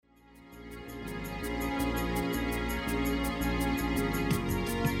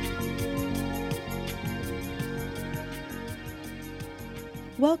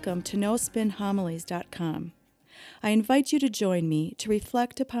Welcome to nospinhomilies.com. I invite you to join me to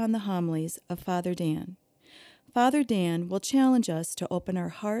reflect upon the homilies of Father Dan. Father Dan will challenge us to open our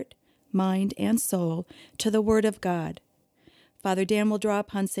heart, mind, and soul to the Word of God. Father Dan will draw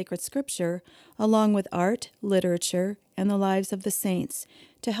upon sacred scripture along with art, literature, and the lives of the saints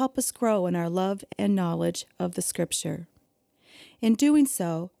to help us grow in our love and knowledge of the scripture. In doing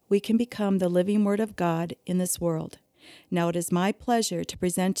so, we can become the living Word of God in this world. Now it is my pleasure to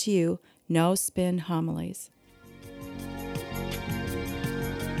present to you No Spin Homilies.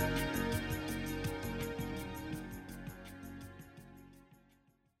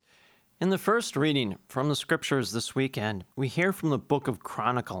 In the first reading from the scriptures this weekend, we hear from the book of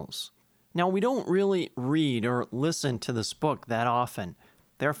Chronicles. Now, we don't really read or listen to this book that often.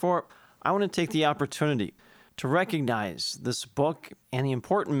 Therefore, I want to take the opportunity to recognize this book and the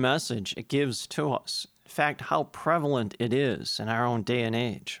important message it gives to us. In fact, how prevalent it is in our own day and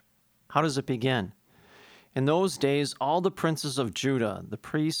age. How does it begin? In those days, all the princes of Judah, the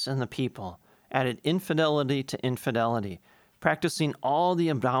priests and the people, added infidelity to infidelity, practicing all the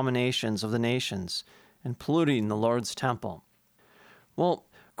abominations of the nations and polluting the Lord's temple. Well,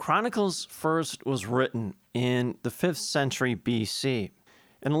 Chronicles first was written in the 5th century BC,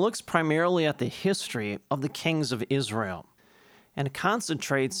 and it looks primarily at the history of the kings of Israel, and it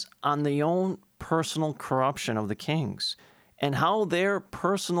concentrates on the own personal corruption of the kings and how their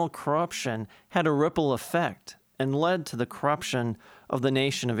personal corruption had a ripple effect and led to the corruption of the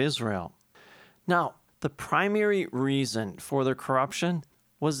nation of Israel. Now, the primary reason for their corruption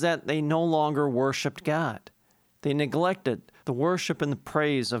was that they no longer worshiped God. They neglected the worship and the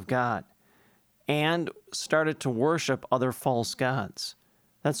praise of God and started to worship other false gods.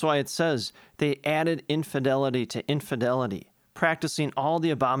 That's why it says they added infidelity to infidelity, practicing all the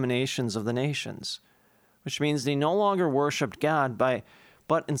abominations of the nations, which means they no longer worshiped God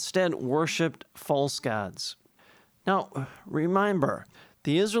but instead worshiped false gods. Now, remember,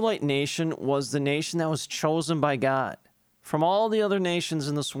 the Israelite nation was the nation that was chosen by God. From all the other nations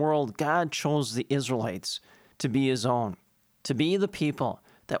in this world, God chose the Israelites to be his own, to be the people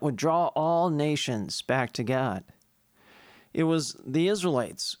that would draw all nations back to God. It was the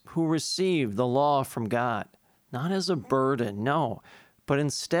Israelites who received the law from God, not as a burden, no, but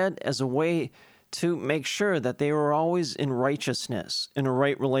instead as a way to make sure that they were always in righteousness, in a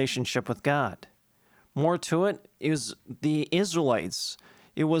right relationship with God. More to it is the Israelites.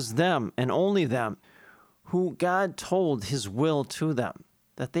 It was them and only them who God told his will to them,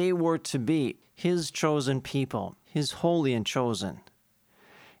 that they were to be his chosen people, his holy and chosen.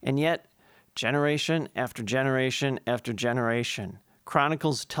 And yet, generation after generation after generation,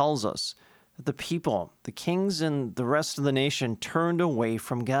 Chronicles tells us that the people, the kings and the rest of the nation turned away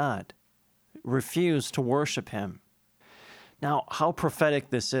from God, refused to worship him. Now, how prophetic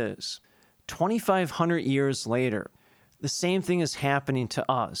this is. 2,500 years later, the same thing is happening to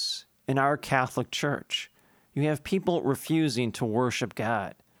us in our Catholic Church. You have people refusing to worship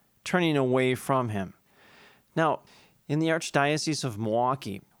God, turning away from him. Now, in the Archdiocese of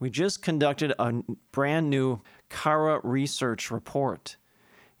Milwaukee, we just conducted a brand new CARA research report.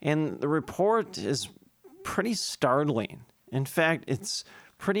 And the report is pretty startling. In fact, it's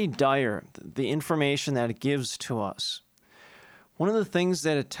pretty dire, the information that it gives to us. One of the things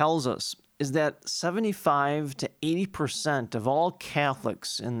that it tells us is that 75 to 80% of all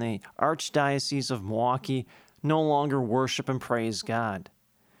Catholics in the Archdiocese of Milwaukee no longer worship and praise God.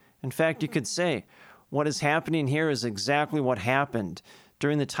 In fact, you could say what is happening here is exactly what happened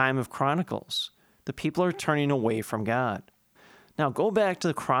during the time of Chronicles. The people are turning away from God. Now, go back to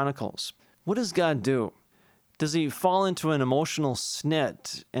the Chronicles. What does God do? Does he fall into an emotional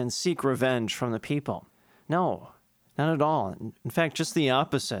snit and seek revenge from the people? No, not at all. In fact, just the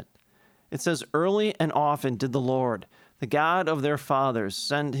opposite. It says, "Early and often did the Lord, the God of their fathers,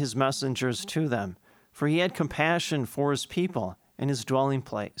 send his messengers to them, for he had compassion for his people and his dwelling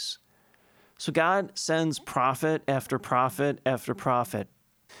place." So God sends prophet after prophet after prophet.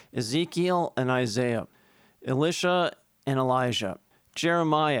 Ezekiel and Isaiah, Elisha and Elijah,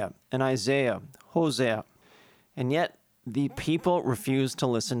 Jeremiah and Isaiah, Hosea. And yet the people refused to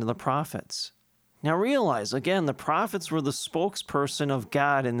listen to the prophets. Now realize, again, the prophets were the spokesperson of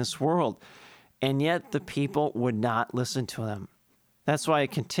God in this world, and yet the people would not listen to them. That's why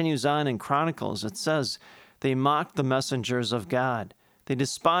it continues on in Chronicles. It says, they mocked the messengers of God. They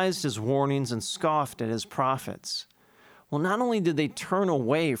despised his warnings and scoffed at his prophets. Well, not only did they turn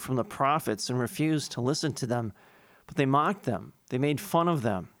away from the prophets and refuse to listen to them, but they mocked them. They made fun of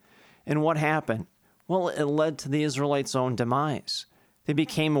them. And what happened? Well, it led to the Israelites' own demise. They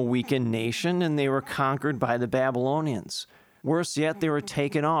became a weakened nation, and they were conquered by the Babylonians, Worse yet, they were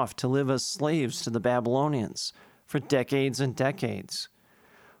taken off to live as slaves to the Babylonians for decades and decades.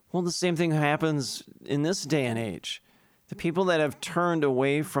 Well, the same thing happens in this day and age. The people that have turned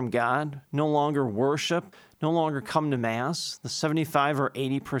away from God, no longer worship, no longer come to Mass, the 75 or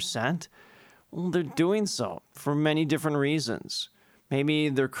 80%, well, they're doing so for many different reasons. Maybe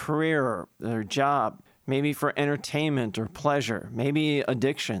their career, their job, maybe for entertainment or pleasure, maybe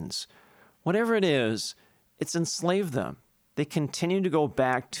addictions. Whatever it is, it's enslaved them. They continue to go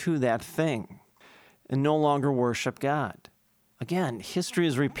back to that thing and no longer worship God. Again, history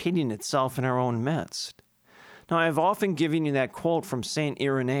is repeating itself in our own midst. Now, I've often given you that quote from St.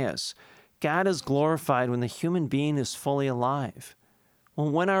 Irenaeus, God is glorified when the human being is fully alive. Well,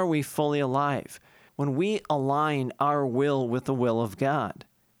 when are we fully alive? When we align our will with the will of God.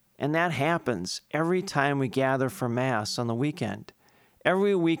 And that happens every time we gather for Mass on the weekend.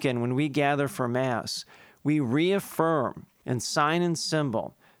 Every weekend when we gather for Mass, we reaffirm in sign and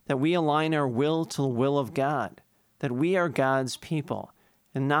symbol that we align our will to the will of God, that we are God's people,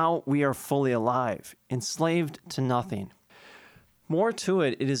 and now we are fully alive, enslaved to nothing. More to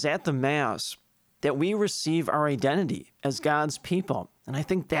it, it is at the Mass that we receive our identity as God's people. And I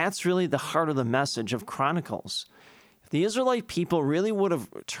think that's really the heart of the message of Chronicles. If the Israelite people really would have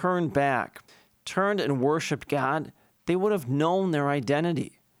turned and worshiped God, they would have known their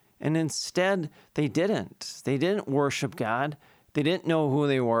identity. And instead, they didn't. They didn't worship God. They didn't know who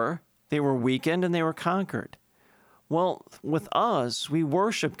they were. They were weakened and they were conquered. Well, with us, we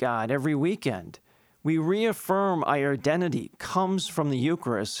worship God every weekend. We reaffirm our identity comes from the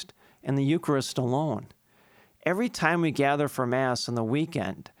Eucharist and the Eucharist alone. Every time we gather for Mass on the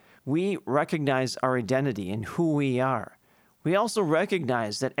weekend, we recognize our identity and who we are. We also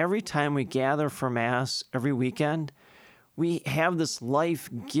recognize that every time we gather for Mass every weekend, we have this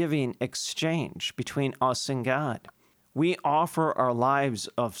life-giving exchange between us and God. We offer our lives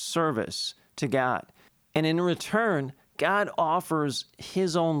of service to God. And in return, God offers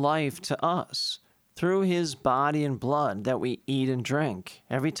His own life to us through His body and blood that we eat and drink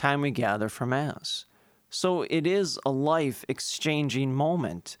every time we gather for Mass. So it is a life-exchanging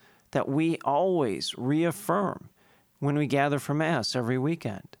moment that we always reaffirm when we gather for Mass every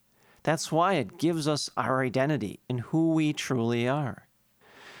weekend. That's why it gives us our identity in who we truly are.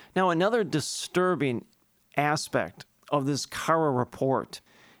 Now, another disturbing aspect of this Cara report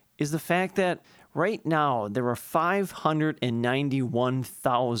is the fact that right now there are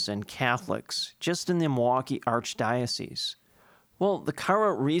 591,000 Catholics just in the Milwaukee Archdiocese. Well, the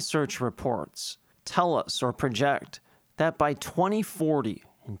Cara research reports tell us or project that by 2040,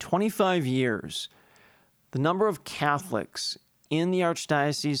 in 25 years, the number of Catholics in the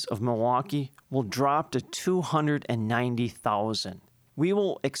Archdiocese of Milwaukee will drop to 290,000. We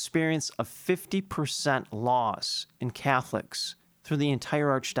will experience a 50% loss in Catholics through the entire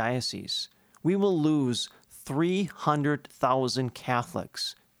Archdiocese. We will lose 300,000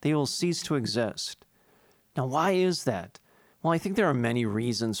 Catholics. They will cease to exist. Now, why is that? Well, I think there are many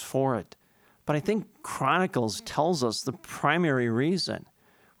reasons for it. But I think Chronicles tells us the primary reason,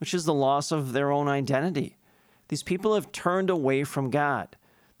 which is the loss of their own identity. These people have turned away from God.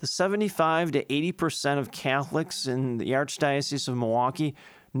 The 75 to 80% of Catholics in the Archdiocese of Milwaukee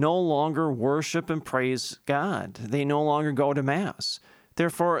no longer worship and praise God. They no longer go to Mass.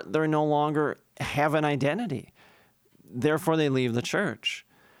 Therefore, they no longer have an identity. Therefore, they leave the church.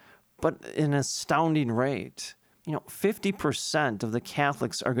 But at an astounding rate, 50% of the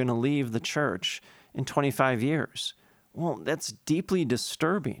Catholics are going to leave the church in 25 years. Well, that's deeply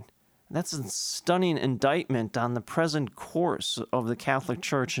disturbing. That's a stunning indictment on the present course of the Catholic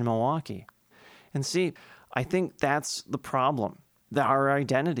Church in Milwaukee. And see, I think that's the problem, our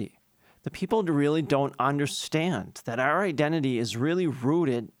identity. The people really don't understand that our identity is really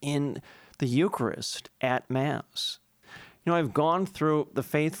rooted in the Eucharist at Mass. I've gone through the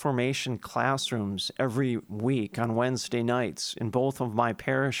faith formation classrooms every week on Wednesday nights in both of my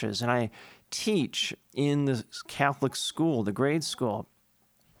parishes, and I teach in the Catholic school, the grade school.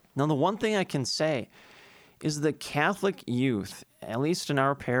 Now, the one thing I can say is the Catholic youth, at least in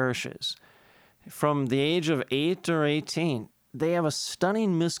our parishes, from the age of 8 or 18, they have a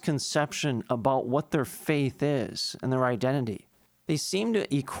stunning misconception about what their faith is and their identity. They seem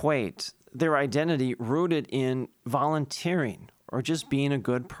to equate their identity rooted in volunteering or just being a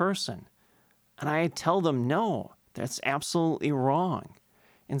good person. And I tell them, no, that's absolutely wrong.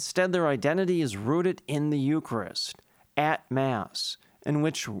 Instead, their identity is rooted in the Eucharist at Mass, in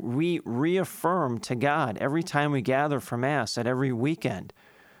which we reaffirm to God every time we gather for Mass at every weekend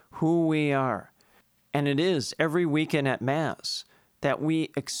who we are. And it is every weekend at Mass that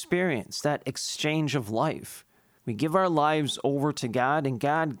we experience that exchange of life We give our lives over to God, and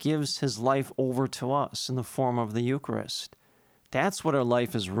God gives his life over to us in the form of the Eucharist. That's what our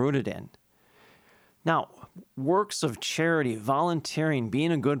life is rooted in. Now, works of charity, volunteering,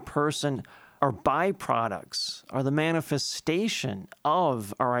 being a good person are byproducts, are the manifestation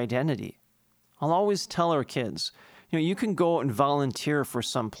of our identity. I'll always tell our kids, you can go and volunteer for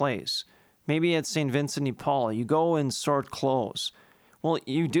some place. Maybe at St. Vincent de Paul, you go and sort clothes. Well,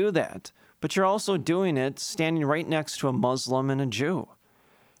 you do that, but you're also doing it standing right next to a Muslim and a Jew.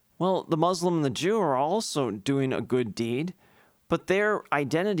 Well, the Muslim and the Jew are also doing a good deed, but their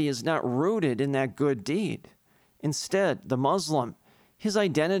identity is not rooted in that good deed. Instead, the Muslim, his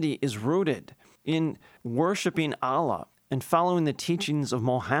identity is rooted in worshiping Allah and following the teachings of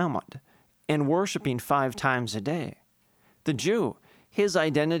Muhammad and worshiping 5 times a day. The Jew, his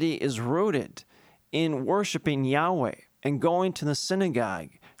identity is rooted in worshiping Yahweh and going to the synagogue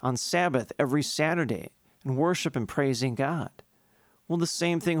on Sabbath every Saturday and worship and praising God. Well, the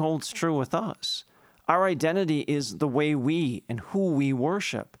same thing holds true with us. Our identity is the way we and who we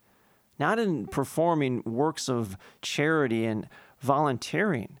worship, not in performing works of charity and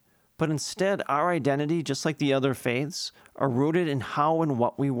volunteering, but instead our identity, just like the other faiths, are rooted in how and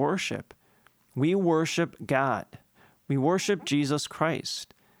what we worship. We worship God. We worship Jesus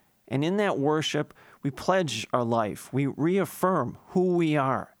Christ. And in that worship, we pledge our life. We reaffirm who we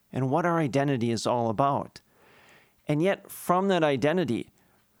are and what our identity is all about. And yet, from that identity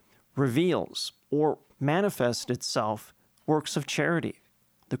reveals or manifests itself works of charity,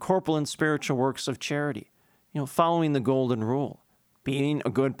 the corporal and spiritual works of charity, following the golden rule, being a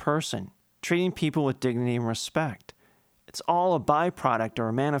good person, treating people with dignity and respect. It's all a byproduct or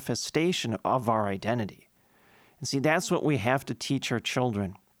a manifestation of our identity. And see, that's what we have to teach our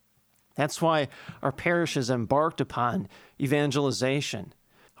children. That's why our parish has embarked upon evangelization.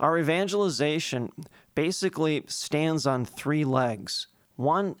 Our evangelization basically stands on 3 legs.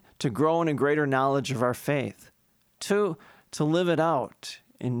 1, to grow in a greater knowledge of our faith. 2, to live it out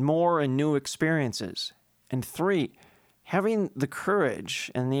in more and new experiences. And 3, having the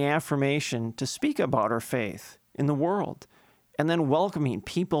courage and the affirmation to speak about our faith in the world, and then welcoming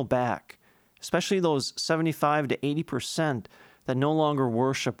people back, especially those 75 to 80% that no longer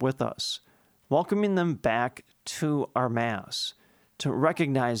worship with us, welcoming them back to our Mass, to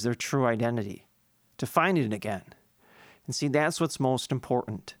recognize their true identity, to find it again. And see, that's what's most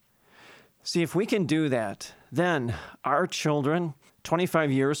important. See, if we can do that, then our children,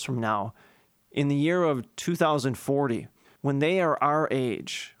 25 years from now, in the year of 2040, when they are our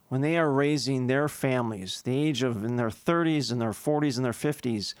age, when they are raising their families, the age of in their 30s and their 40s and their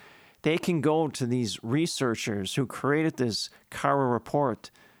 50s, they can go to these researchers who created this Cara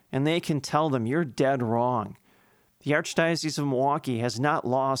report, and they can tell them, you're dead wrong. The Archdiocese of Milwaukee has not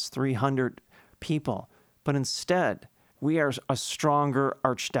lost 300 people, but instead, we are a stronger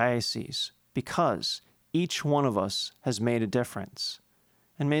archdiocese because each one of us has made a difference.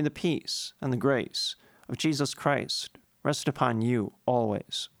 And may the peace and the grace of Jesus Christ rest upon you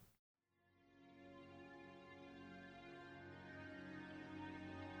always.